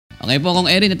Okay po, Kong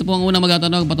Erin, ito po ang unang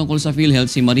magtatanong patungkol sa PhilHealth,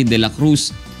 si Marie de la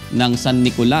Cruz ng San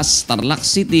Nicolas, Tarlac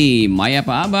City. Maya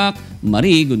Paabak.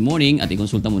 Marie, good morning at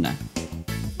ikonsulta muna.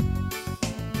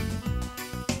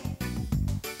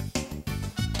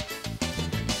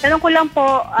 Tanong ko lang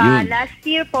po, last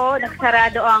year po,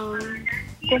 nagsarado ang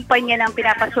kumpanya ng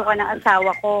pinapasukan ng asawa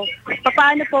ko.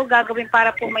 Paano po gagawin para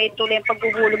po maituloy ang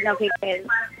paghuhulog ng PhilHealth?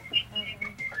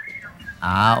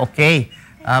 Okay.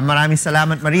 Maraming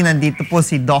salamat, Marie. Nandito po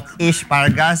si Doc Ish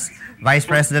Pargas, Vice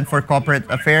President for Corporate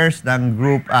Affairs ng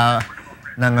group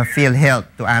ng PhilHealth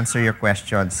to answer your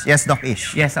questions. Yes, Doc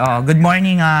Ish. Yes, good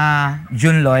morning,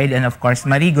 June Lloyd, and of course,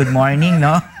 Marie, good morning,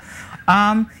 no?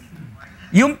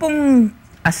 Yung pong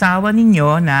asawa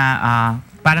ninyo na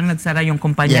parang nagsara yung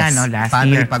kumpanya, no, last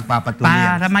year.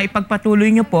 Para maipagpatuloy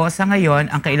nyo po sa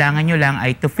ngayon, ang kailangan nyo lang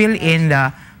ay to fill in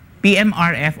the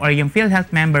PMRF or yung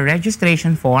PhilHealth Member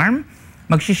Registration Form.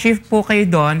 Mag-shift po kayo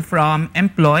doon from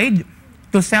employed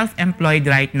to self-employed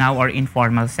right now or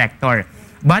informal sector.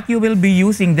 But you will be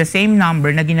using the same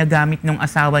number na ginagamit ng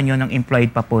asawa nyo nung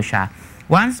employed pa po siya.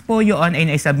 Once po yun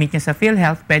ay na-submit niya sa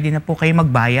PhilHealth, pwede na po kayo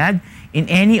magbayad in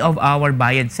any of our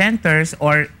bayad centers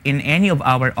or in any of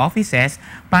our offices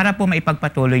para po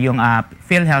maipagpatuloy yung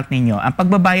PhilHealth ninyo. Ang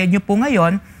pagbabayad nyo po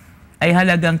ngayon ay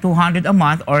halagang 200 a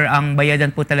month or ang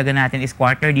bayadan po talaga natin is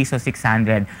quarterly, so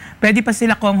 600. Pwede pa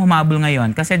sila kung humabol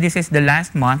ngayon kasi this is the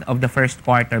last month of the first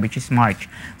quarter, which is March.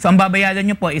 So ang babayadan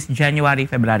nyo po is January,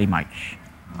 February, March.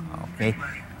 Okay.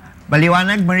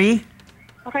 Maliwanag, Marie?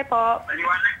 Okay po.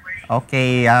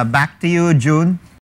 Okay, back to you, June.